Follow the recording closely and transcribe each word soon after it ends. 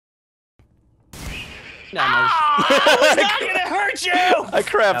It's not gonna hurt you! I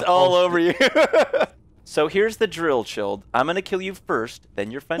crapped all over you. So here's the drill, Chilled. I'm gonna kill you first,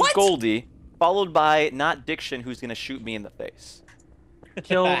 then your friend Goldie, followed by not Diction, who's gonna shoot me in the face.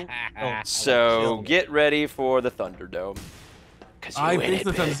 Kill. So get ready for the Thunderdome. I've been to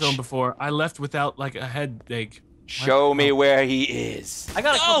the Thunderdome before. I left without like a headache. Show me where he is. I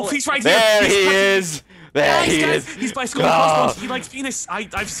got a couple. Oh, he's right here. There he is. There he is. He's by Skull and Crossbones. He likes penis.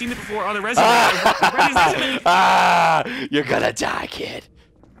 I've seen it before on a resume. You're gonna die, kid.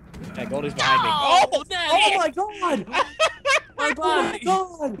 Yeah, Goldie's behind me. Oh, Oh my god! my body.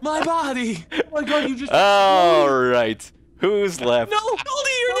 Oh my god! My body. Oh my god, you just. All right. Who's left? No,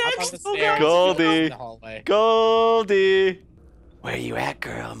 Goldie, you're next. Oh, God. Goldie. In the hallway. Goldie. Where you at,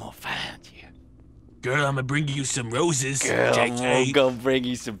 girl? I'm gonna find you. Girl, I'm gonna bring you some roses. Girl, I'm gonna bring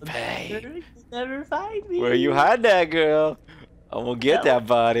you some pay. Never find me. Where you hide that, girl? I'm gonna get that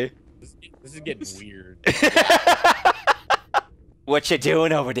body. This is getting weird. What you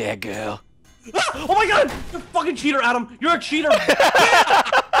doing over there, girl? Oh my god! You're a fucking cheater, Adam! You're a cheater!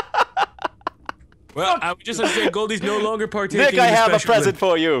 Well, I would just like to say Goldie's no longer partaking Nick, in I the have a special present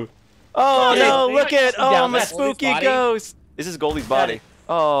for you. Oh no, Nick, look at down. I'm a That's Goldie's spooky body. ghost. This is Goldie's body.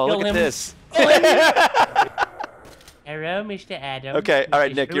 Oh, Kill look at him. this. Hello, Mr. Adam. Okay, all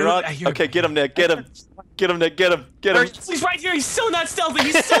right, Nick, you're on. Okay, get him, Nick. Get him. Get him, Nick. Get him. Get him. He's right here. He's so not stealthy.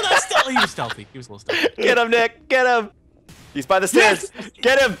 He's so not stealthy. He was stealthy. He was a little stealthy. Get him, Nick. Get him. He's by the stairs.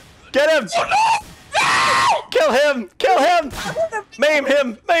 Get him. Get him. Oh, no! Kill him. Kill him. Maim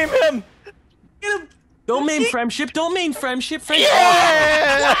him. Maim him. Get him. Don't main friendship. Don't main friendship. Friendship.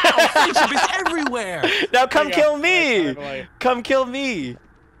 Yeah. Wow, friendship is everywhere. Now come kill me. Finally. Come kill me.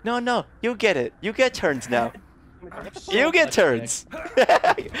 No, no. You get it. You get turns now. You get turns.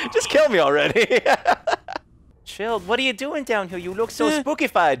 Just kill me already. Chilled. What are you doing down here? You look so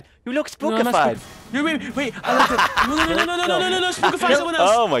spookified. You look spookified. No, wait. I like that. No. Spookify someone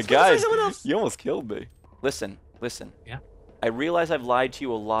else. Oh my Spookify god. someone else. You almost killed me. Listen. Yeah. I realize I've lied to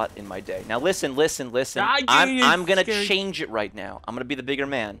you a lot in my day. Now listen. Ah, I'm gonna scary. change it right now. I'm gonna be the bigger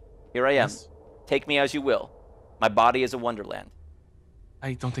man. Here I am. Yes. Take me as you will. My body is a wonderland.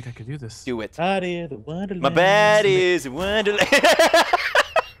 I don't think I could do this. Do it. Body of the Wonderland. My body is a wonderland.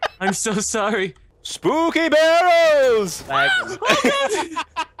 I'm so sorry. Spooky barrels! What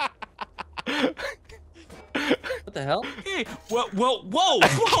the hell? Hey, whoa.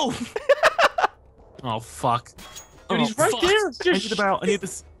 Oh, fuck. Dude, he's right fuck. there. I Just need the barrel. I need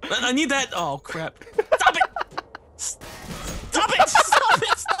this. I need that. Oh, crap. Stop it. Stop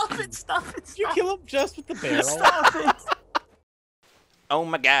it. Stop it. Did you kill him just with the barrel? Stop it. Oh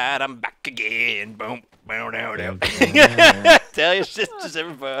my god, I'm back again. Boom. Boom, down, down. Tell your sisters,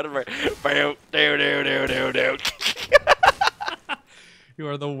 everybody. Boom, down, down. You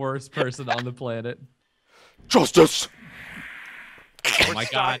are the worst person on the planet. Justice! Oh my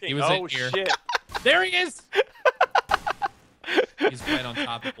god, he was in here. Shit. There he is! He's right on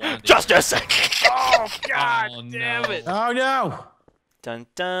top of Blondie. Justice! Oh god Oh, damn no. it. Oh, no. Dun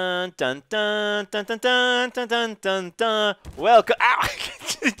dun dun dun dun dun dun dun dun dun dun. Welcome. Ow!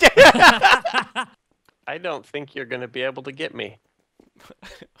 I don't think you're going to be able to get me.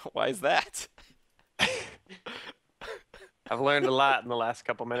 Why is that? I've learned a lot in the last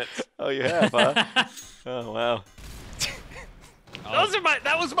couple minutes. Oh, you have, huh? Oh, wow.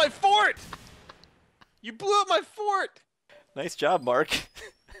 That was my fort! You blew up my fort! Nice job, Mark.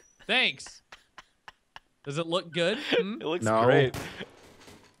 Thanks. Does it look good? It looks great.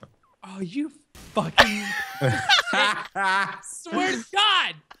 Oh, you fucking... Swear to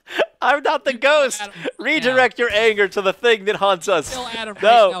God! I'm not the ghost. Adam, Redirect your anger to the thing that haunts us. Kill Adam right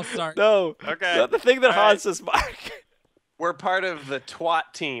No, now, Sark. no. Okay. Not the thing that All right. haunts us, Mark. We're part of the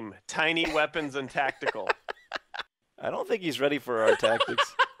twat team, Tiny Weapons and Tactical. I don't think he's ready for our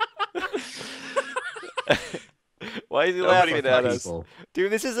tactics. Why is he laughing at us?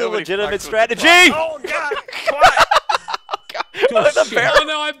 Dude, this is a Nobody legitimate fucks with the strategy! twat. Oh god! Twat! The barrel- Oh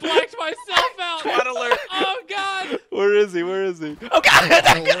no, I blacked myself out! Twat alert! Oh god! Where is he? Where is he? Oh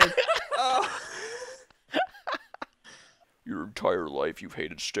god! Oh. Your entire life you've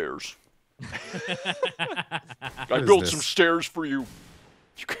hated stairs. I built some stairs for you.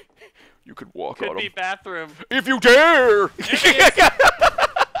 You could walk Could on be them. bathroom. If you dare!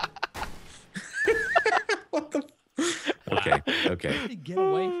 Okay. Get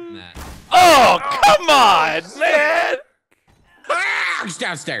away from that. Oh, come on, man! He's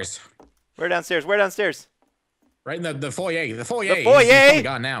downstairs. Where downstairs? Where downstairs? Right in the foyer. The foyer. The foyer? He's probably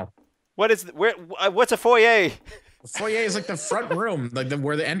gone now. What is what's a foyer? The foyer is like the front room, like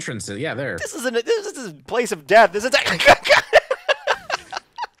where the entrance is. Yeah, there. This is a place of death. This is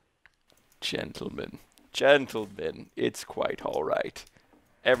Gentlemen, Gentlemen, it's quite all right.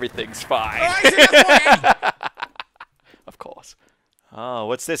 Everything's fine. Of course. Oh,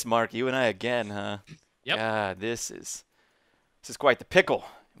 what's this, Mark? You and I again, huh? Yep. God, this is quite the pickle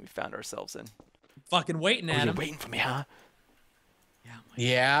we found ourselves in. Fucking waiting Oh, at you're him. waiting for me, huh?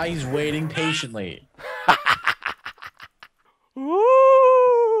 Yeah, he's waiting patiently.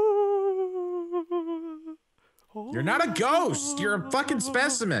 You're not a ghost. You're a fucking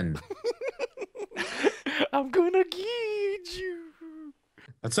specimen. I'm gonna get you.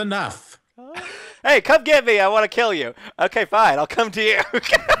 That's enough. Hey, come get me. I want to kill you. Okay, fine. I'll come to you.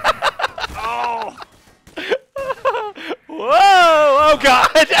 Oh. Whoa. Oh, God.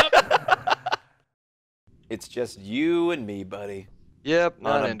 It's just you and me, buddy. Yep,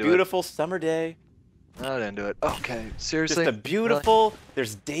 not On a into beautiful summer day. it. Not into it. Okay, Just seriously. a beautiful,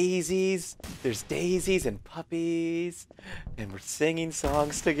 there's daisies and puppies, and we're singing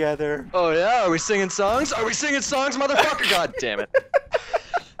songs together. Oh yeah, are we singing songs? Are we singing songs, motherfucker? God damn it.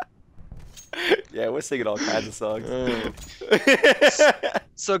 Yeah, we're singing all kinds of songs.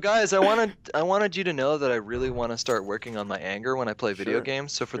 So guys, I wanted you to know that I really want to start working on my anger when I play video Sure.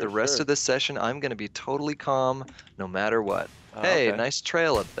 games. So for the Sure, rest sure. of this session, I'm gonna be totally calm no matter what. Oh, Hey, okay. nice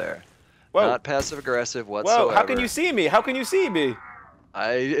trail up there. Whoa. Not passive aggressive whatsoever. Whoa, how can you see me? How can you see me?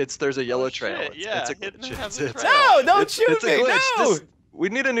 There's a yellow Oh, trail. shit, It's, yeah, it's a hidden glitch. has It's- a it's- trail. No, don't it's shoot a me. glitch. No. We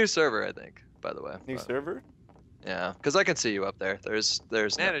need a new server, I think, by the way. New But, server? yeah, because I can see you up there. There's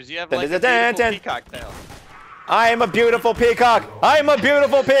Nanners, you have Dun, like dun, a dun, beautiful dun. peacock tail. I am a beautiful peacock. I am a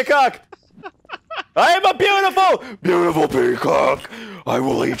beautiful peacock. I am a beautiful peacock. I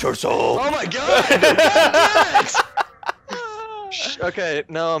will eat your soul. Oh my god! God damn it! Shh, okay,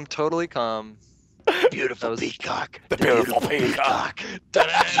 no, I'm totally calm. Beautiful peacock. The beautiful peacock.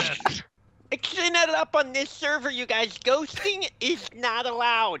 Clean it up on this server, you guys. Ghosting is not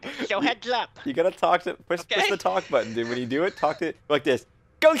allowed. So heads up. You gotta talk to push Okay. the talk button, dude. When you do it, talk to like this.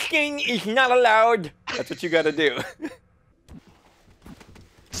 Ghosting is not allowed. That's what you gotta do.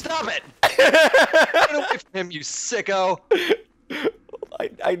 Stop it! Get away from him, you sicko!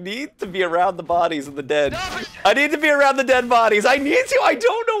 I need to be around the bodies of the dead. Stop it! I need to be around the dead bodies. I need to. I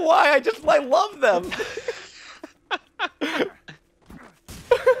don't know why. I love them.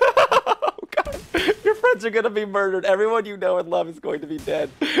 Oh, God. Your friends are gonna be murdered. Everyone you know and love is going to be dead.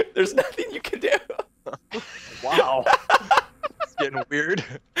 There's nothing you can do. Wow. It's getting weird.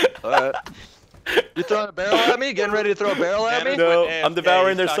 Alright. You throwing a barrel at me? Getting ready to throw a barrel at me? Nanners No, went I'm AFK, devouring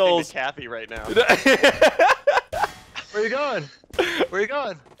he's their talking souls. to Kathy right now. Where you going? Where you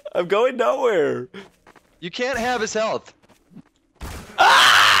going? I'm going nowhere. You can't have his health.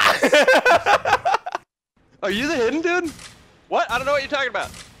 Are you the hidden dude? What? I don't know what you're talking about.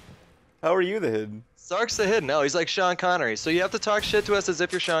 How are you the hidden? Sark's the hidden. No, he's like Sean Connery. So you have to talk shit to us as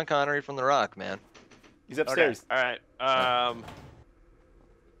if you're Sean Connery from The Rock, man. He's upstairs. All right.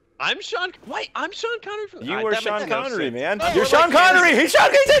 I'm Sean. Wait, I'm Sean Connery from. You Alright, were that makes Sean no Connery, sense. man. Oh, You're we're Sean like Connery. He's in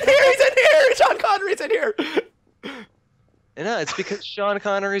here. He's in here. Sean Connery's in here. And no, it's because Sean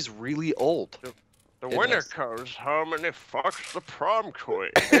Connery's really old. The It winner is. goes home and he fucks the prom queen.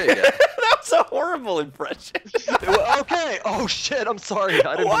 There you go. That was a horrible impression. Okay. Oh shit. I'm sorry.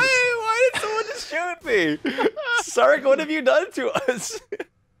 I didn't. mean to- Why did someone just shoot me? Sark, what have you done to us?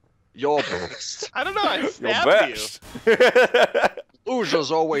 You're best. I don't know. I Your stabbed you. best.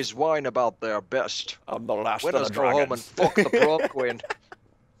 Losers always whine about their best. I'm the last Winners of the go home and dragons. fuck the prom queen.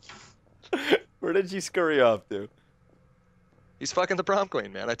 Where did you scurry off to? He's fucking the prom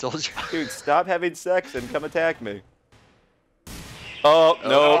queen, man. I told you. Dude, stop having sex and come attack me. Oh,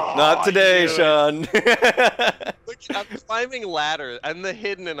 no, not today, knew it. Sean. Look, I'm climbing ladders. I'm the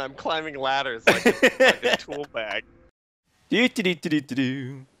hidden and I'm climbing ladders like a tool bag.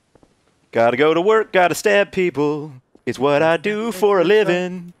 Do-do-do-do-do-do. Gotta go to work, gotta stab people. It's what I do for a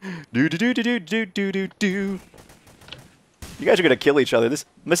living. Do-do-do-do-do-do-do-do. You guys are gonna kill each other. This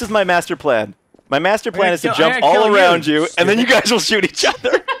is my master plan. My master plan is to jump all around you, and then you guys will shoot each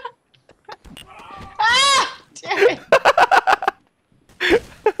other. Ah! Damn it.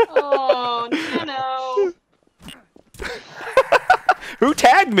 Oh, no. Who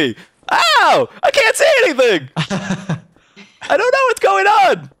tagged me? Ow! I can't see anything! I don't know what's going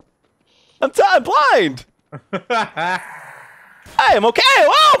on! I'm blind! I am okay!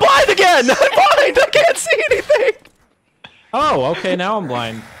 Oh, I'm blind again! I'm blind! I can't see anything! Oh, okay, now I'm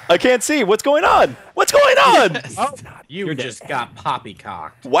blind. I can't see. What's going on? What's going on? Oh, you just got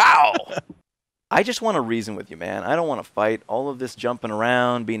poppycocked. Wow! I just want to reason with you, man. I don't want to fight. All of this jumping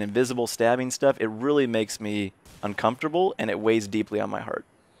around, being invisible, stabbing stuff, it really makes me uncomfortable, and it weighs deeply on my heart.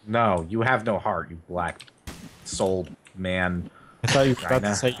 No, you have no heart, you black soul man. I thought you were about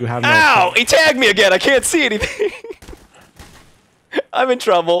to say you have no. Ow! He tagged me again. I can't see anything. I'm in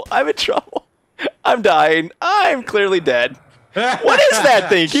trouble. I'm in trouble. I'm dying. I'm clearly dead. What is that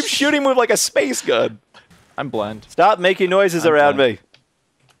thing? Keep shooting with like a space gun. I'm blind. Stop making noises around me.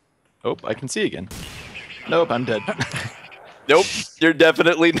 Oh, I can see again. Nope, I'm dead. Nope, you're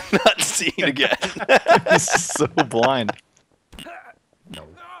definitely not seeing again. He's so blind.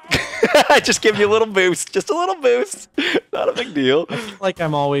 I just give you a little boost. Just a little boost. Not a big deal. I feel like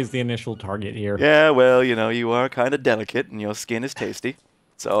I'm always the initial target here. Yeah, well, you know, you are kind of delicate and your skin is tasty.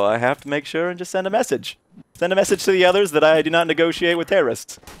 So I have to make sure and just send a message. Send a message to the others that I do not negotiate with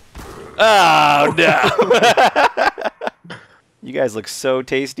terrorists. Oh, no. You guys look so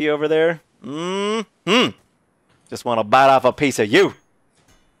tasty over there. Mm-hmm. Just want to bite off a piece of you.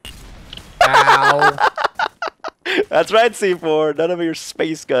 Ow. That's right, C4. None of your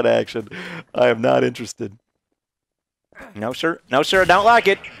space gun action. I am not interested. No, sir. No, sir. I don't like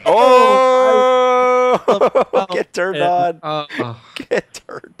it. Oh! Get turned on. Get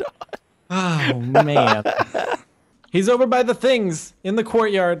turned on. Oh, man. He's over by the things in the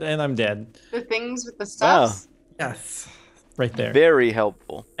courtyard, and I'm dead. The things with the stuff. Yes. Right there. Very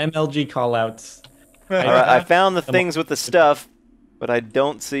helpful. MLG callouts. All right, I found the things with the stuff, but I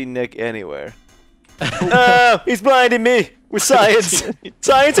don't see Nick anywhere. Oh, he's blinding me with science.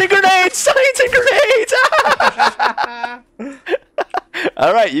 Science and grenades! Science and grenades!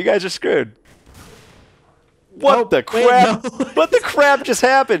 All right, you guys are screwed. What the crap? Wait, no. What the crap just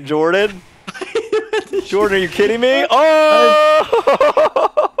happened, Jordan? Jordan, are you kidding me? Oh!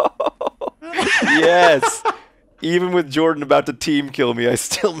 Yes. Even with Jordan about to team kill me, I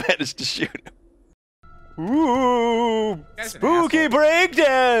still managed to shoot him. Ooh! Spooky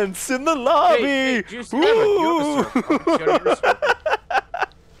breakdance in the lobby! Ooh!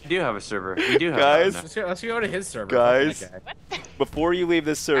 We do have a server. We do have Guys, Let's go to his server. guys, before you leave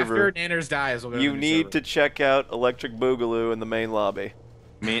this server, After Nanners dies, we'll go to you the need server. to check out Electric Boogaloo in the main lobby.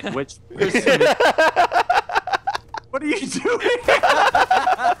 Which? What are you doing?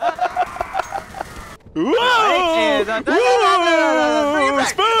 Whoa! Whoa!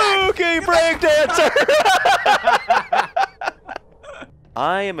 Spooky breakdancer!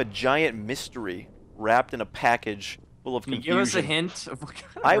 I am a giant mystery wrapped in a package full of Can you confusion. give us a hint of what kind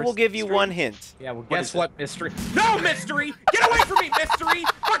of I will give you one hint. Yeah, well, guess what, mystery? No, mystery! Get away from me, mystery!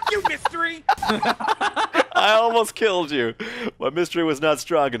 Fuck you, mystery! I almost killed you. My mystery was not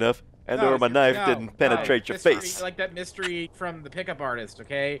strong enough, and or my knife didn't penetrate your mystery, face. Like that mystery from the pickup artist,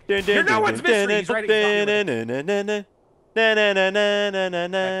 okay? Dun, You dun, know dun, what's dun, mystery? He's dun, right dun, dun, dun, dun, dun, dun. Na na na na na na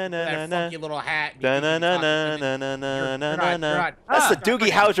na that na funky little hat. na na na na na na na na na. That's the Doogie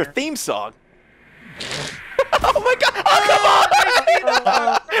Howser theme song. Oh my god! Oh, come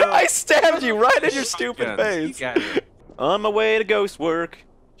on! I stabbed you right in your stupid face. On my way to ghost work,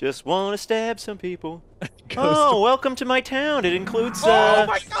 just want to stab some people. Oh, welcome to my town. It includes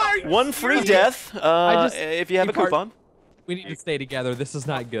one free death if you have a coupon. We need to stay together. This is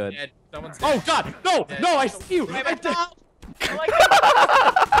not good. Someone's Oh God! No! No! I see you!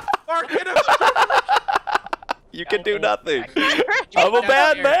 You can do nothing. I'm a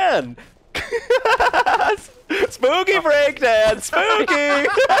bad man. Spooky breakdance. Spooky.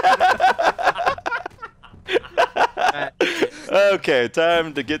 Okay,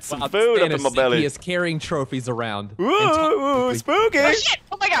 time to get some food up in my belly. He is carrying trophies around. Ooh, spooky. Oh shit!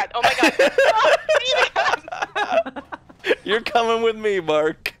 Oh my god! Oh my god! You're coming with me,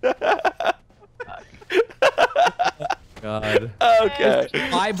 Mark. God. Okay.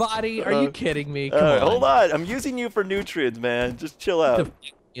 My body? Are you kidding me? Come Alright, on. hold on. I'm using you for nutrients, man. Just chill out.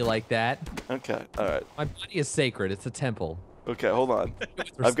 You like that? Okay, alright. My body is sacred. It's a temple. Okay, hold on.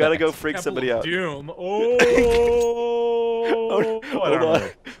 I've got to go freak somebody out. Doom. Hold on.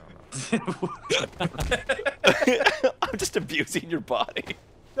 I'm just abusing your body.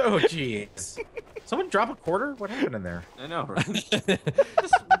 Oh, jeez. Someone drop a quarter? What happened in there? I know, right? Just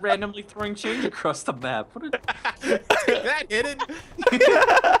randomly throwing change across the map. What that hidden?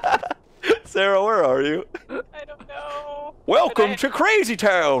 Sarah, where are you? I don't know. Welcome to Crazy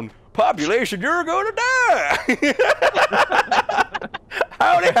Town. Population, you're gonna die.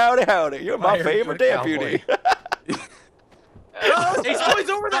 Howdy, howdy, howdy. You're my favorite deputy. Oh, he's always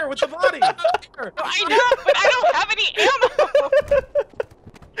over there with the body. I know, but I don't have any ammo.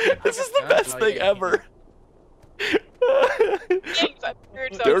 This is the best thing ever. Thanks, I'm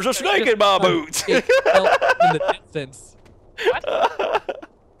scared, so There's a snake in my boots. In the distance. I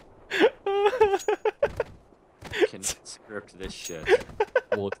can script this shit.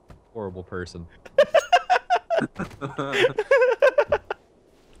 Well, horrible person.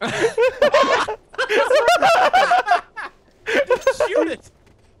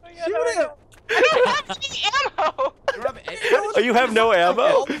 Shoot him! I don't have any ammo. You don't have ammo? Oh, you have no ammo?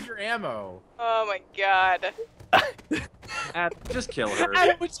 All of your ammo. Oh my god. Just kill her.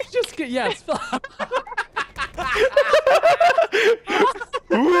 Adam, would you just get yes?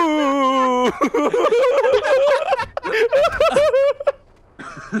 Ooh!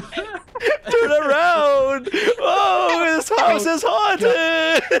 Turn around! Oh, this house is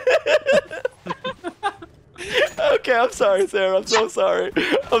haunted! Okay, I'm sorry, Sarah. I'm so sorry.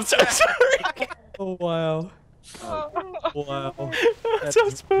 I'm so sorry. Oh wow. Wow. That's so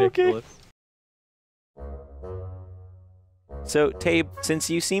spooky. So, Tabe, since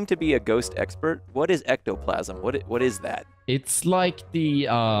you seem to be a ghost expert, what is ectoplasm? What is that? It's like the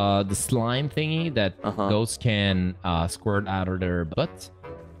slime thingy that ghosts can squirt out of their butts.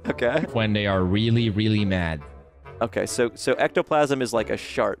 Okay. When they are really, really mad. Okay, so ectoplasm is like a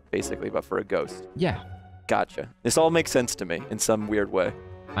shart, basically, but for a ghost. Yeah. Gotcha. This all makes sense to me in some weird way.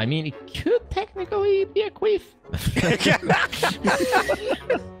 I mean, it could technically be a queef.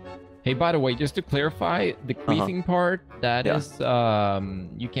 Hey, by the way, just to clarify, the queefing part, that is,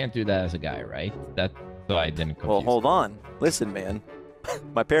 you can't do that as a guy, right? That's so I didn't confuse. Well, hold on. Listen, man.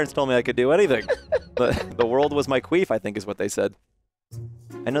 My parents told me I could do anything. But the world was my queef, I think is what they said.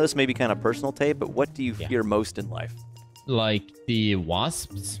 I know this may be kind of personal, Tape, but what do you fear most in life? Like the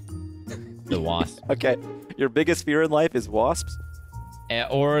wasps? The wasps. Okay. Your biggest fear in life is wasps?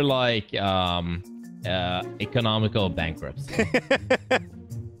 Or like economical bankruptcy.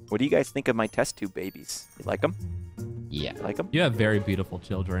 What do you guys think of my test tube babies? You like them? Yeah. Like them? You have very beautiful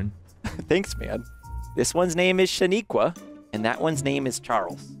children. Thanks, man. This one's name is Shaniqua, and that one's name is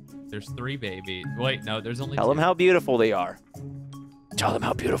Charles. There's 3 babies. Wait, no, there's only Tell 2. them how beautiful they are. Tell them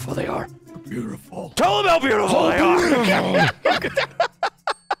how beautiful they are. Beautiful. Tell them how beautiful they are.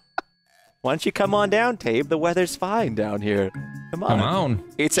 Why don't you come on down, Tabe? The weather's fine down here. Come on. Come on.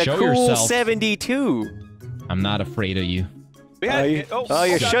 It's a Show cool yourself. 72. I'm not afraid of you.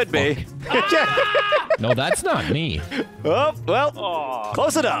 You should be. No, that's not me. Oh, well,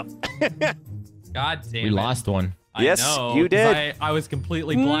 close enough. God damn We it. lost one. Yes, I know, you 'cause did. I was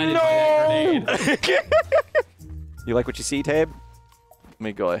completely blinded by that grenade. You like what you see, Tabe? Let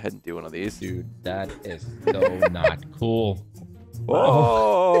me go ahead and do one of these. Dude, that is so not cool.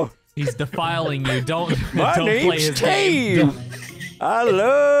 Oh, He's defiling you. Don't my don't play name's his game. Tabe. I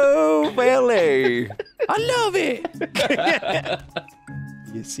love LA. I love it.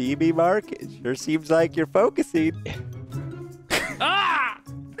 You see me, Mark? It sure seems like you're focusing. Ah!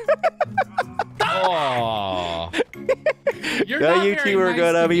 Oh. You're Now not you very two are nice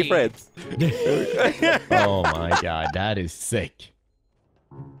gonna to be me. friends. Oh my god, that is sick.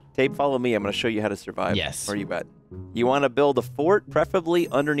 Tape, follow me. I'm gonna show you how to survive. Yes. Where you at? You want to build a fort, preferably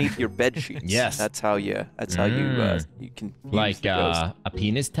underneath your bed sheets. Yes. That's how you. That's how you can. Like a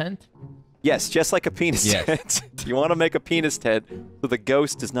penis tent? Yes, just like a penis Yes. tent. You want to make a penis tent so the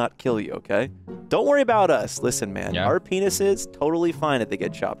ghost does not kill you, okay? Don't worry about us. Listen, man. Yeah. Our penises, totally fine if they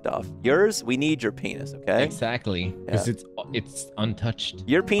get chopped off. Yours, we need your penis, okay? Exactly. Because it's untouched.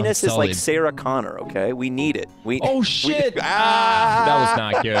 Your penis is like Unsullied. Sarah Connor, okay? We need it. Oh shit! Ah! That was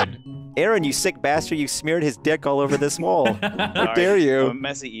not good. Aaron, you sick bastard, you smeared his dick all over this wall. How dare you? I'm a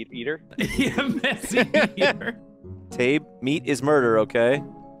messy eater. Yeah, messy eater. Tabe, meat is murder, okay?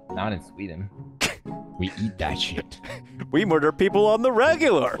 Not in Sweden. We eat that shit. We murder people on the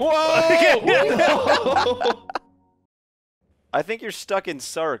regular. Whoa! I think you're stuck in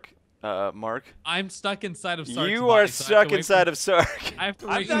Sark, Mark. I'm stuck inside of Sark's You body, are so I have stuck to wait inside for- of Sark. I have to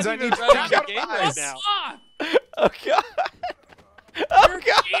I'm wait not for even you to running run the out. game right now. Ah! Oh god. You're Oh a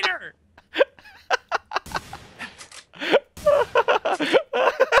god. cheater!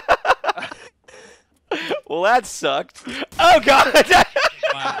 Well, that sucked. Oh god.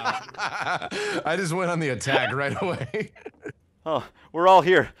 Wow. I just went on the attack right away. Oh, we're all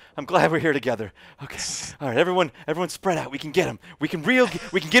here. I'm glad we're here together. Okay. All right, everyone spread out. We can get him. We can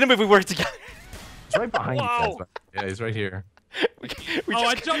get him if we work together. He's right behind Whoa. you. Yeah, he's right here. We Oh,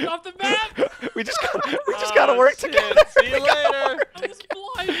 I just, jumped off the map! we just gotta work shit. together. See you later. I was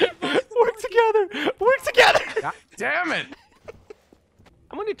blinded by Work together. Work together. God damn it!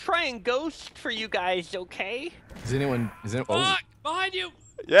 I'm gonna try and ghost for you guys, okay? Is anyone? Oh, Fuck! Behind you!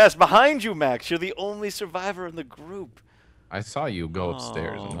 Yes, behind you, Max. You're the only survivor in the group. I saw you go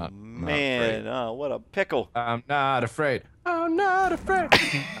upstairs. I'm not Man, afraid. oh, what a pickle. I'm not afraid. I'm not afraid.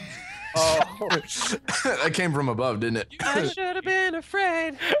 Oh, that came from above, didn't it? I should have been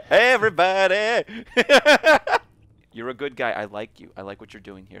afraid. Hey, everybody. You're a good guy. I like you. I like what you're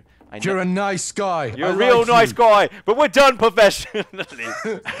doing here. I know. You're a nice guy. You're I a real like nice you. guy, but we're done professionally.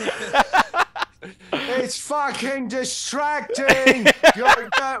 It's fucking distracting. You're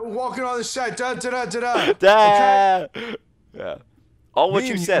walking on the set. Da da da da da. Okay? Yeah. All what Me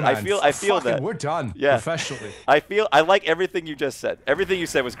you and said. I man, feel fucking, that. we're done. Yeah. Professionally. I like everything you just said. Everything you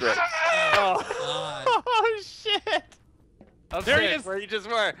said was great. Oh shit! There he is. Where you just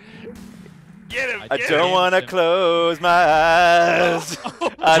were. Get him! I Get don't him. want to close my eyes.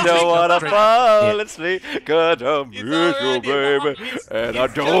 I don't want to fall asleep. 'Cause I miss you, baby. And I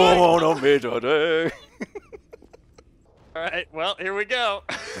don't want to miss a day. All right. Well, here we go.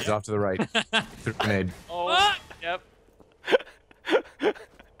 He's off to the right. Through grenade. Oh. Yep.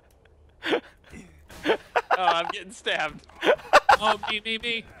 Oh, I'm getting stabbed. Oh,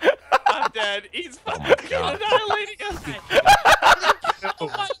 me. I'm dead. He's fucking annihilating us. Oh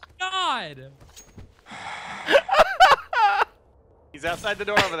my god! He's outside the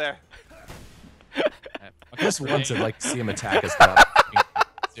door over there. I just once I'd like to see him attack us. God.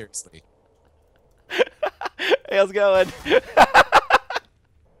 Seriously. Hey, how's it going?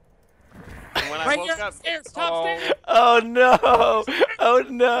 And when I Right woke here, up, upstairs, top stairs. Oh no! Oh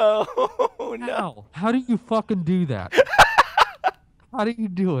no! Oh no! How? How do you fucking do that? How do you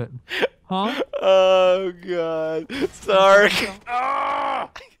do it? Huh? Oh god! Sark!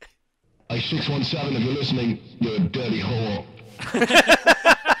 I-617, if you're listening, you're a dirty whore.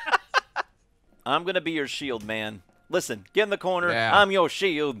 I'm gonna be your shield, man. Listen, get in the corner. Yeah. I'm your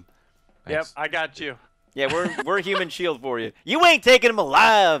shield. yep, I got you. Yeah, we're human shield for you. You ain't taking him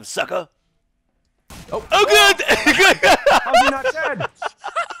alive, sucker. Oh good! How's he not dead?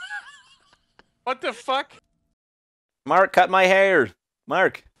 What the fuck? Mark, cut my hair.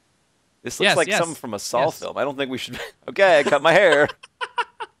 Mark, this looks Yes, like yes, something from a Saw yes. film. I don't think we should. Okay, I cut my hair.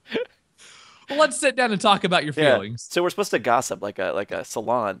 Well, let's sit down and talk about your Yeah. feelings. So we're supposed to gossip like a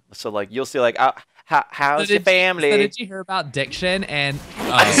salon. So like you'll see like how's So your did family? So did you hear about diction and?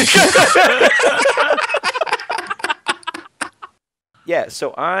 Yeah.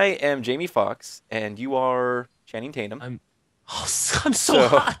 So I am Jamie Foxx, and you are Channing Tatum. I'm so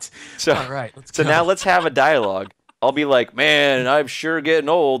hot. So All right, let's so go. now let's have a dialogue. I'll be like, man, I'm sure getting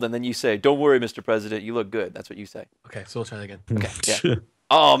old, and then you say, don't worry, Mr. President, you look good. That's what you say. Okay, so we'll try that again. Okay. Yeah.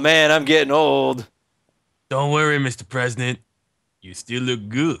 Oh man, I'm getting old. Don't worry, Mr. President. You still look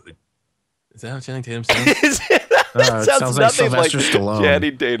good. Is that how Channing Tatum sounds? That it sounds like nothing Sylvester Stallone.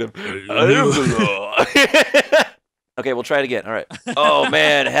 Channing Tatum. Okay, we'll try it again. All right. Oh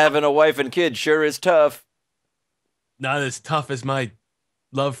man, having a wife and kid sure is tough. Not as tough as my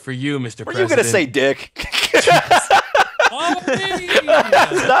love for you, Mr. What are President. you gonna say, Dick? Halloween!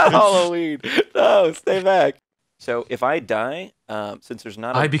 It's not Halloween. No, stay back. So if I die, since there's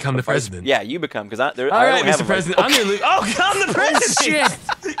not, I become the president. Yeah, you become because All I right, don't have Mr. a President. I'm gonna lose. Oh, I'm the president. Shit!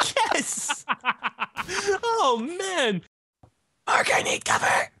 Yes. Oh man. Mark, I need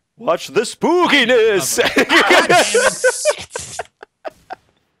cover. Watch the spookiness.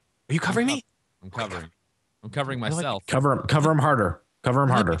 Are you covering me? I'm covering myself. Cover him harder. Cover him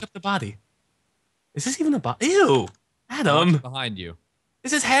harder. Pick up the body. Is this even a body? Ew, Adam. Behind you.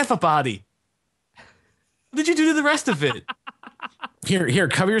 This is half a body. What did you do to the rest of it? Here,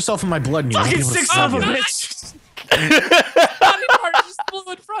 cover yourself in my blood. And you won't be Fucking able to sick see son of a you. bitch. Body part just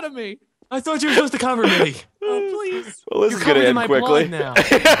flew in front of me. I thought you were supposed to cover me. Oh please. Well, this You're is gonna covered in end my quickly. blood now.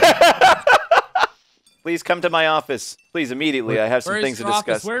 Please come to my office. Please, immediately. I have some Where is things to your office?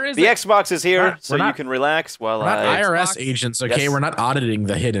 discuss. Where is the it? Xbox is here, so we're you not- can relax while We're not I. IRS agents, okay? Yes. We're not auditing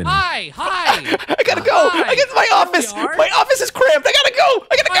the hidden. Hi. I gotta go. I get to my office. There we are. My office is cramped. I gotta go.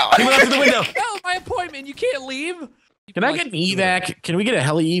 I gotta He go. went out to the window. No, my appointment. You can't leave. Can I get an evac? Can we get a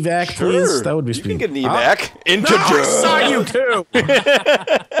heli evac, please? Sure. That would be You sweet. can get an evac. Into I saw you too.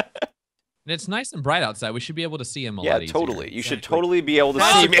 And it's nice and bright outside. We should be able to see him a Yeah, lot easier. totally. You should totally be able to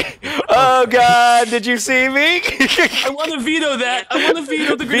see me. Oh God, did you see me? I want to veto that. I want to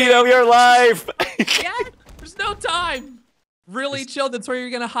veto the grenade. Veto your life. Yeah, there's no time. Really, Chill, that's where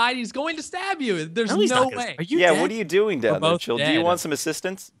you're going to hide. He's going to stab you. There's No, he's no not gonna- way. Are you Yeah, dead? what are you doing We're down there, both Chill? Do dead. you want some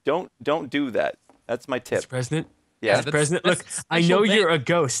assistance? Don't do that. That's my tip. Mr. President? Yeah. Mr. President, look, that's I special know thing. you're a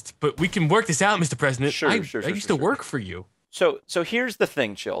ghost, but we can work this out, Mr. President. Sure, I sure, used to work for you. So here's the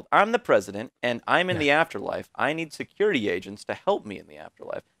thing, Chilled. I'm the president, and I'm in the afterlife. I need security agents to help me in the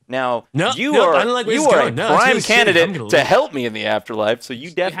afterlife. Now, you no, are I don't like where you this is are a going. No, it's prime really shitty. I'm candidate gonna to leave. help me in the afterlife. So you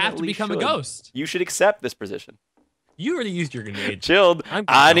You definitely have to become a should. ghost. You should accept this position. You already used your grenade. Chilled. I'm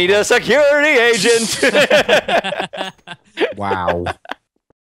gonna I go need home. a security agent. Wow.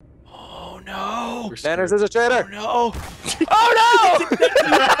 Oh no! Seananners is a traitor. Oh no! Oh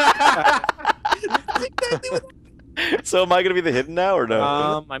no! So am I gonna be the hidden now or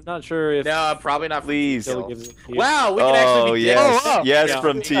no? I'm not sure if. No, probably not. Please. Kill gives it to you. Wow, we can actually be yes, dicks. yes, Yeah.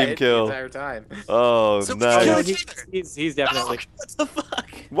 from Yeah, Team the Kill. entire time. Oh, So nice. He's definitely. What the fuck?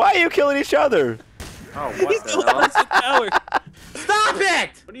 Why are you killing each other? Oh, what the hell? Stop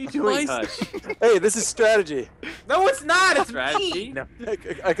it! What are you doing, Nice. Hush? Hey, this is strategy. No, it's not. It's Strategy? No.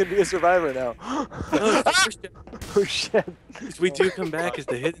 I could be a survivor now. Oh shit. If we do come back as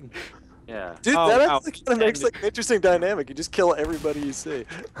the hidden. Yeah. Dude, Oh, that wow. actually kind of makes like an interesting dynamic. You just kill everybody you see.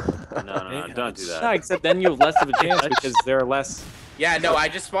 No, don't do No, that. except then you have less of a chance because there are less. Yeah, no, I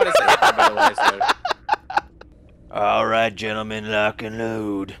just spotted a hit by the way, so. All right, gentlemen, lock and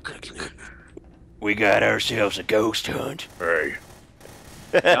load. We got ourselves a ghost hunt. Hey.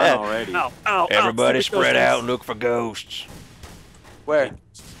 Done already. Everybody spread out and look for ghosts. Where?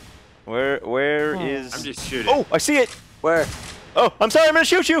 Where is? I'm just shooting. Oh, I see it. Where? Oh, I'm sorry. I'm gonna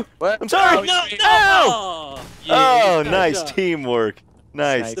shoot you. What? I'm sorry. No! Oh, nice teamwork.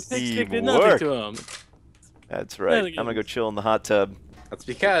 Nice The pig stick did nothing teamwork. to him. That's right. I'm gonna go chill in the hot tub. That's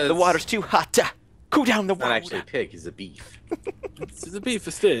because The water's too hot. Cool down the It's not water. actually a pig, he's a beef. It's a beef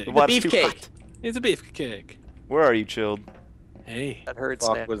stick. The water's too beefcake. hot. It's a beef cake. Where are you, Chilled? Hey. That hurts.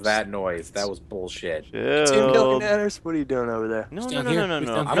 Fuck was that noise? That was bullshit. Team Killing Chilled. Nanners, what are you doing over there? No, Who's no, down no, here? no, no, Who's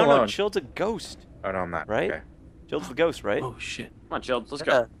no. down No, here? no. Chilled's a ghost, Oh no, I'm not. right? Okay. Chilled's the ghost, right? Oh shit. Come on, Jill. Let's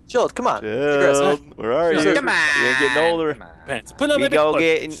Yeah. go. Chill, come on. Digress, huh? Chilled, where are you? Come on. You're getting older. Come on. Pants. Put on We my go big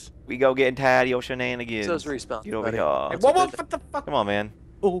getting, buttons. we go getting tired of your shenanigans. So's respawn. Get over buddy. here. Hey, what the fuck? Come on, man.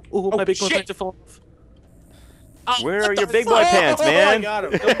 Oh, my big boy shit. pants are full. Where are your big boy pants, man? Got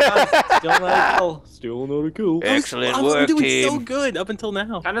him. Still not a kill. Still not a kill. Excellent I'm work, doing team. so good up until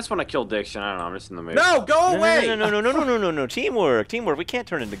now. I just want to kill Diction. I don't know. I'm just in the mood. No, go away! No. Teamwork. We can't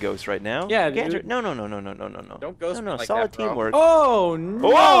turn into ghosts right now. Yeah, We can't dude. No. Don't ghost No, me like solid that, bro. teamwork. Oh no!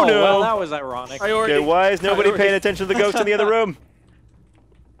 Oh, no. Well, that was ironic. Okay, why is nobody Priority. paying attention to the ghost in the other room?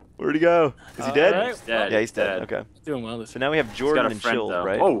 Where'd he go? Is he dead? Alright. He's dead. Yeah, he's dead. Dead. Okay. Doing well this. So now we have He's Jordan got a and friend, Chill, though.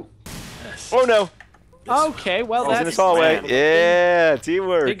 right? Oh, Oh no! Okay, well He's in that's this hallway. Yeah,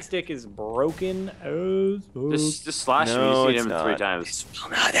 teamwork. Big stick is broken as just slash him. No, You see it's him not. 3 times.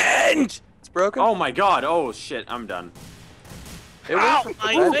 Will not end. It's broken? Oh my god. Oh shit. I'm done. It went from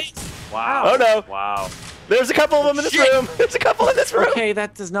My red- face. Wow. Oh no! Wow. There's a couple of them in this room. There's a couple in this room. Okay,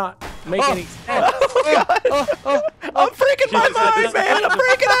 that does not make any sense. Oh god! I'm freaking my mind, man! I'm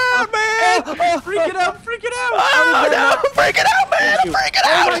freaking out, man! Freak it out! Freak it out! Oh no! I'm freaking out, man! I'm freaking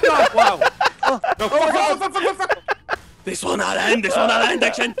out! Oh my god! Wow! This will not end. This will not end,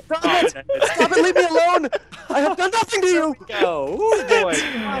 Diction. Stop it, leave me alone! I have done nothing to you! Go! Oh boy!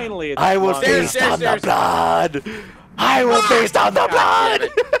 Finally, it's I will fun. feast on the blood. I will feast on the blood.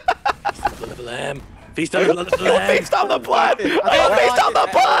 Blood of the lamb. Feast on the blood of the I will lamb. feast on the blood. I will feast on the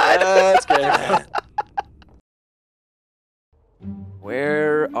blood. That's good.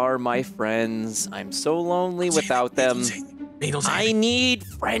 Where are my friends? I'm so lonely without them. I need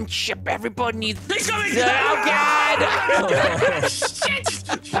friendship. Everybody needs. He's coming! Oh God! Shit!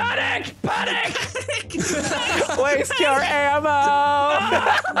 Panic! Panic! Waste your ammo.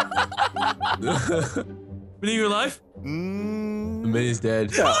 Believe your life? The mini's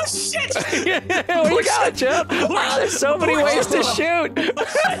dead. Oh shit! We got Chip. Wow, there's so many ways to shoot.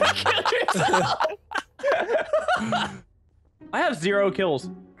 I have 0 kills.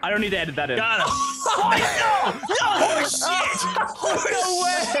 I don't need to edit that in. Got him! Oh no! Oh shit!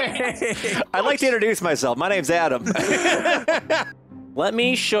 No way! I'd like to introduce myself. My name's Adam. Let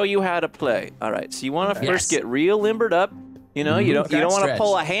me show you how to play. All right, so you want to first get real limbered up. You know, you don't want to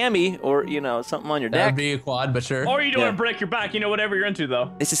pull a hammy or something on your That'd neck. be a quad, but sure. Or you don't Yeah. want to break your back. You know, whatever you're into,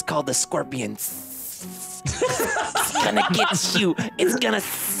 though. This is called the scorpion. It's gonna get you. It's gonna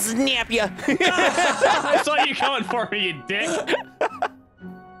snap you. I saw you coming for me, you dick.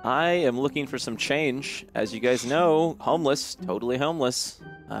 I am looking for some change. As you guys know, homeless, totally homeless.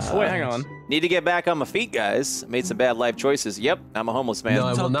 Wait, hang on. Need to get back on my feet, guys. Made some bad life choices. Yep, I'm a homeless man. No,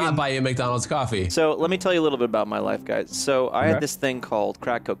 I will not buy you McDonald's coffee. So let me tell you a little bit about my life, guys. So I had this thing called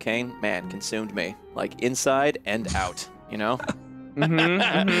crack cocaine. Man, consumed me. Like inside and out, you know? You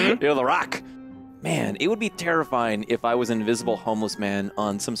know, The Rock. Man, it would be terrifying if I was an invisible homeless man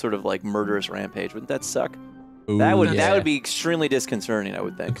on some sort of like murderous rampage. Wouldn't that suck? Ooh, that yeah. would be extremely disconcerting, I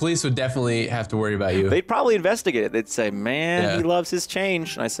would The think. police would definitely have to worry about you. They'd probably investigate it. They'd say, man, Yeah. he loves his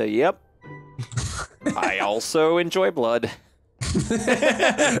change. And I say, yep. I also enjoy blood.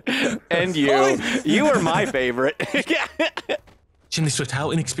 And you. You are my favorite. Chimney Swift,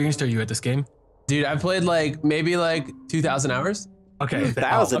 how inexperienced are you at this game? Dude, I played maybe 2,000 hours. Okay.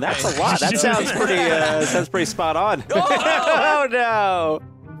 1,000. okay. That's a lot. That sounds pretty spot on. Oh no!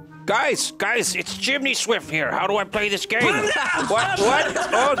 Guys, it's Chimney Swift here. How do I play this game? What?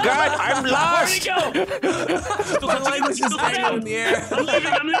 Oh God, I'm lost.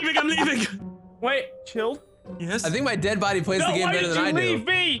 I'm leaving. Wait, chilled? Yes. I think my dead body plays the game better than I do.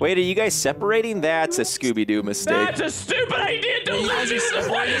 Me? Wait, are you guys separating? That's a Scooby-Doo mistake. That's a stupid idea. Don't let me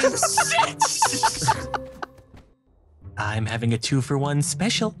I'm having a 2-for-1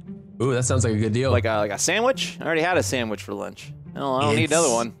 special. Ooh, that sounds like a good deal. Like a sandwich? I already had a sandwich for lunch. Oh, I don't need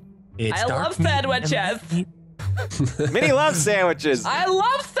another one. I love sandwiches. Minnie loves sandwiches. I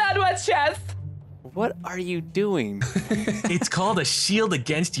love sandwiches. What are you doing? It's called a shield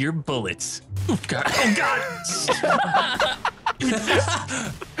against your bullets. Oh God! Oh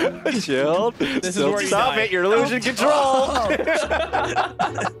God! Chilled. This is where you stop die. it! You're losing control.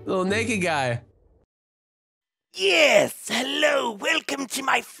 Little naked guy. Yes, hello, welcome to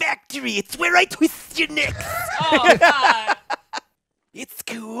my factory. It's where I twist your necks. Oh God! It's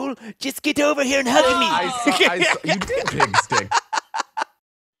cool. Just get over here and hug me. You did pig stick.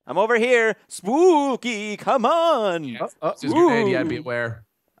 I'm over here. Spooky, come on. Just grenade, yeah, be aware.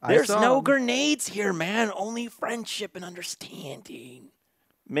 There's no grenades here, man. Only friendship and understanding.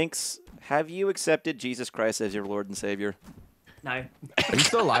 Minx, have you accepted Jesus Christ as your Lord and Savior? No. Are you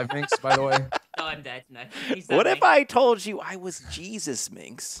still alive, Minx, by the way? No, I'm dead. No. What if I told you I was Jesus,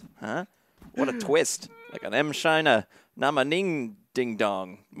 Minx? Huh? What a twist. Like an M. Shina Namaning Ding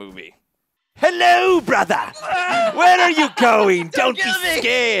Dong movie. Hello, brother. Where are you going? Don't be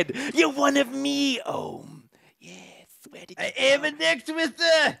scared. You're one of me, Yes, where did you I am a next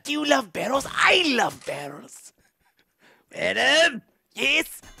twister. Do you love barrels? I love barrels. Adam?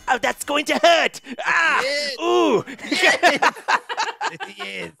 Yes? Oh, that's going to hurt. Ah! Yes. Ooh!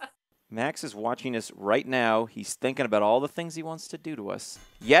 Yes. Max is watching us right now. He's thinking about all the things he wants to do to us.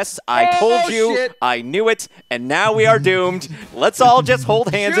 Yes, I told you. Shit. I knew it. And now we are doomed. Let's all just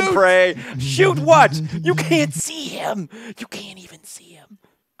hold hands and pray. Shoot what? You can't see him. You can't even see him.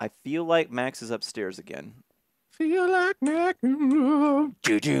 I feel like Max is upstairs again. Feel like Mac.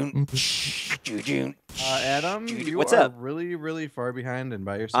 Jujun. Adam, you What's are up? really, really far behind and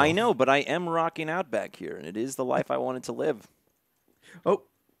by yourself. I know, but I am rocking out back here, and it is the life I wanted to live. Oh.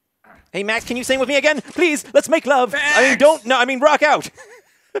 Hey, Max, can you sing with me again? Please, let's make love. I mean, rock out.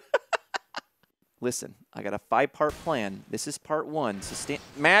 Listen, I got a 5-part plan. This is part 1. So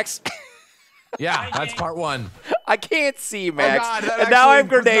Max. Yeah, that's part 1. I can't see, Max. Oh God, and now I'm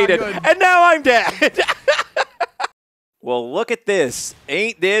was not grenaded. good. And now I'm dead. Well, look at this.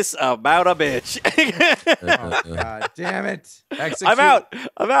 Ain't this about a bitch? Oh, God damn it. I'm out.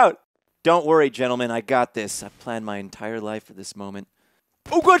 I'm out. Don't worry, gentlemen. I got this. I've planned my entire life for this moment.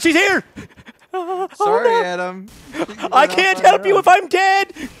 Oh, God, she's here. Sorry, Adam. I can't help you if I'm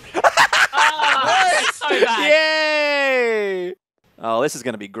dead. So bad. Yay. Oh, this is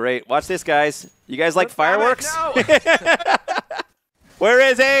going to be great. Watch this, guys. You guys like fireworks? No. Where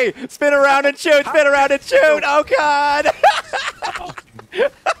is he? Spin around and shoot. Spin around and shoot. Oh, God.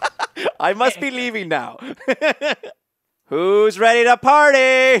 I must be leaving now. Who's ready to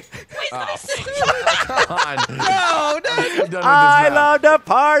party? Oh, come on. No, no. I love to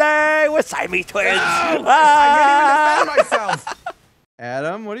party with Siamese twins. I can't even defend myself.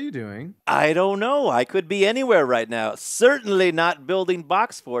 Adam, what are you doing? I don't know. I could be anywhere right now. Certainly not building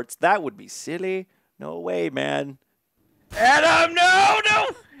box forts. That would be silly. No way, man. Adam, no.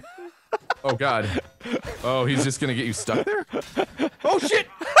 Oh, God. Oh, he's just going to get you stuck there? Oh, shit.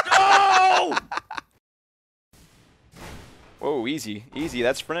 No! Whoa, easy. Easy.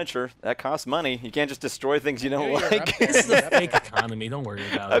 That's furniture. That costs money. You can't just destroy things you don't like. This is the fake economy. Don't worry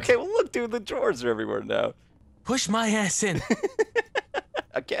about it. Okay, well, look, dude. The drawers are everywhere now. Push my ass in.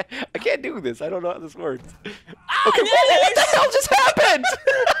 I can't do this. I don't know how this works. Okay, what the hell just happened?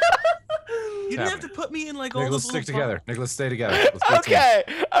 You didn't have to put me in like all Nicholas, those stick little together. Nicholas, stay together. Let's do it Okay.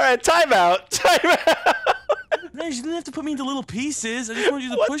 All right, time out. No, you didn't have to put me into little pieces. I just wanted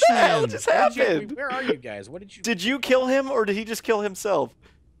you to push What the me hell in. just happened? Where are you guys? What did you? Did you kill him or did he just kill himself?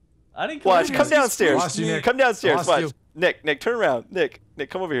 I didn't Watch, him. come downstairs. Lost you, Nick. Come downstairs. Lost Watch. you. Nick, turn around. Nick,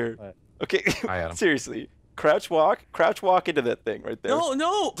 come over here. What? Okay, Hi, Adam. seriously. Crouch walk into that thing right there.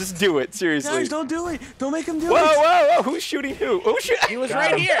 No. Just do it, seriously. Guys, don't do it. Don't make him do it. Whoa, who's shooting who? Who's shooting? He was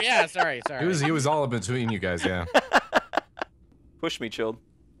right here. Yeah, sorry. He was all between you guys, yeah. Push me, Chilled.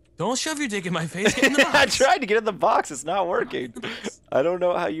 Don't shove your dick in my face. Get in the box. I tried to get in the box. It's not working. I don't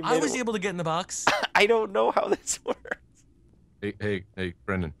know how you made I was it. able to get in the box. I don't know how this works. Hey,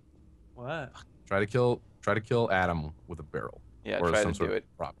 Brendan. What? Try to kill Adam with a barrel. Yeah, or try some to sort do of it.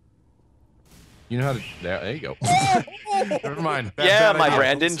 prop. You know how to. There you go. Never mind. Yeah, Bad my idea.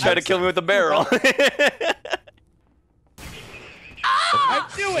 Brandon. Try to kill me with a barrel.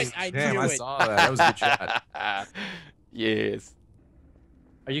 knew it. I Damn, knew I it. saw that. That was a good shot. Yes.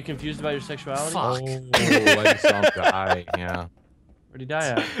 Are you confused about your sexuality? Fuck. Oh, I just saw him die. Yeah. Where'd he die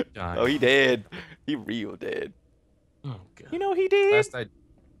at? Oh, he did. He real dead. Oh, God. You know he did. Last I...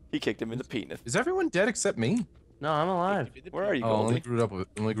 He kicked him in the penis. Is everyone dead except me? No, I'm alive. Where are you, Oh, Goldie?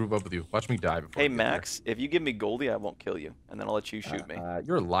 only group up with you. Watch me die before. Hey, I get Max, if you give me Goldie, I won't kill you, and then I'll let you shoot me. there.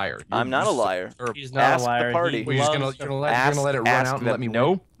 You're a liar. I'm not a liar. He's not Ask a liar. the party. He Well, you're loves just gonna let it run Ask out and them. let me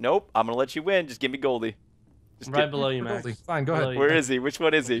Nope, win? nope. I'm gonna let you win. Just give me Goldie. Just right below you, Max. Goldie. Fine, go Below ahead. you. Where is he? Which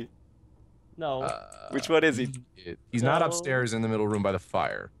one is he? No. Which one is he? He's not No. upstairs in the middle room by the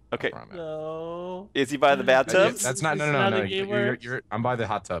fire. Okay. That's where I'm at. No. Is he by the bathtub? That's not. No, This no, is no, how no. the game works. I'm by the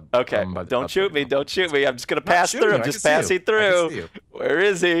hot tub. Okay. I'm by the Don't hot shoot tub. me. Don't shoot me. I'm just gonna Not pass shooting through. you, I'm I just can see you. passing I can through. see you. Where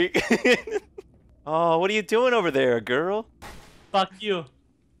is he? Oh, what are you doing over there, girl? Fuck you.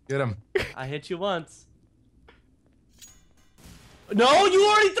 Get him. I hit you once. No, you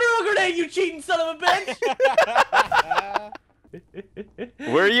already threw a grenade, you cheating son of a bitch!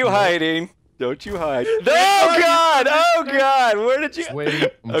 Where are you hiding? Don't you hide. Oh God! Oh God! Where did you?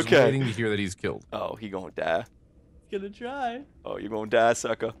 I'm just waiting to hear that he's killed. Oh, he gonna die. Gonna try. Oh, you gonna die,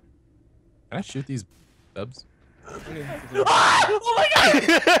 sucker. Can I shoot these dubs? Oh my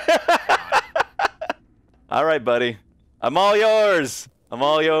God! All right, buddy. I'm all yours. I'm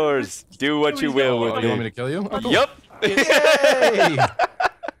all yours. Do what you will with Oh, me. you want me to kill you? Oh, cool. Yep. Yay!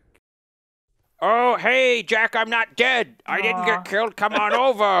 Oh, hey, Jack, I'm not dead. I didn't get killed. Come on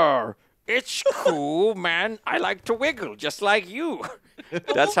over. It's cool, man. I like to wiggle just like you.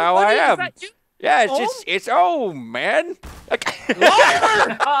 That's how I am. Yeah, it's man.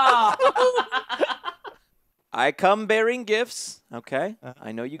 I come bearing gifts. Okay.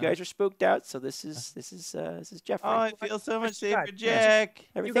 I know you guys are spooked out, so this is Jeffrey. Oh, I feel so much safer, Jack.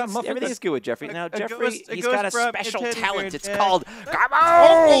 Everything's good with Jeffrey. Now, a Jeffrey, ghost- a he's ghost got a brought me a special teddy bear, talent. It's Jack. called Come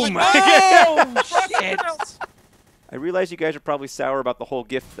home. Oh, shit. I realize you guys are probably sour about the whole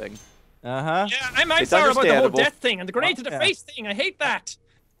gift thing. Uh-huh. Yeah, I'm It's sorry about the whole understandable. death thing and the grenade to the face thing. I hate that.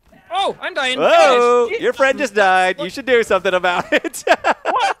 Oh, I'm dying. Oh, Guys, your friend just died. You should do something about it.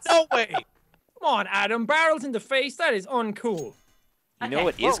 What? No way. Come on, Adam. Barrels in the face. That is uncool. You know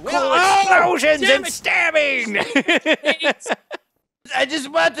what is cool? Explosions Damn and it. stabbing. I just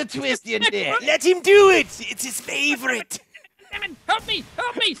want to twist your neck. Let him do it. It's his favorite. Damn it. Help me.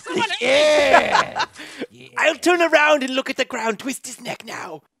 Help me. Someone help Yeah. I'll turn around and look at the ground. Twist his neck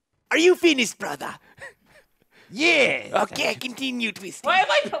now. Are you finished, brother? Yeah. Okay, continue twisting. Why am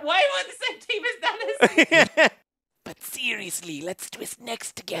I on the same team as Dennis? But seriously, let's twist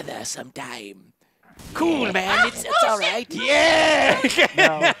necks together sometime. Cool, man. It's all right. Yeah.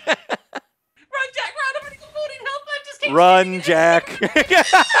 No. Run, Jack, run. I'm gonna go voting help. I'm just kidding. Run, Jack.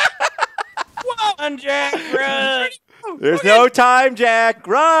 Run, Jack, run. There's no time, Jack.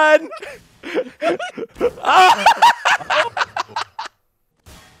 Run. Ah!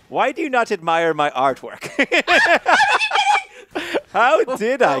 Why do you not admire my artwork? How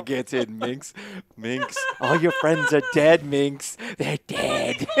did I get in, Minx? Minx, all your friends are dead, Minx. They're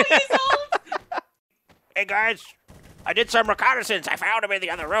dead. Hey, guys. I did some reconnaissance. I found him in the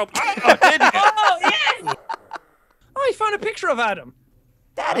other room. Oh, yes. Oh, I found a picture of Adam.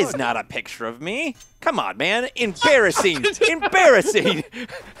 That is not a picture of me. Come on, man. Embarrassing. Embarrassing.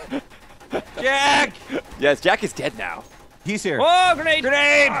 Jack. Yes, Jack is dead now. He's here. Oh, grenade.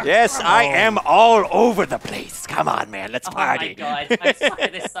 Grenade! Yes, I am all over the place. Come on, man. Let's Oh my party. God, I suck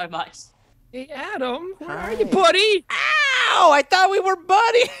at this so much. Hey, Adam. Where are you, buddy? Ow! I thought we were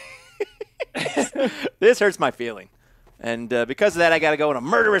buddies. This hurts my feeling. And because of that, I got to go on a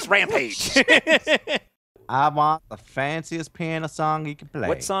murderous rampage. I want the fanciest piano song you can play.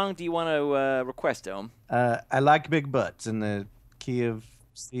 What song do you want to request, Dome? I like big butts in the key of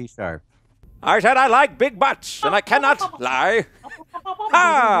C sharp. I said I like big butts, and I cannot lie.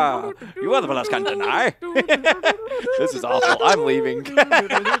 Ha! You other fellas can't deny. This is awful. I'm leaving.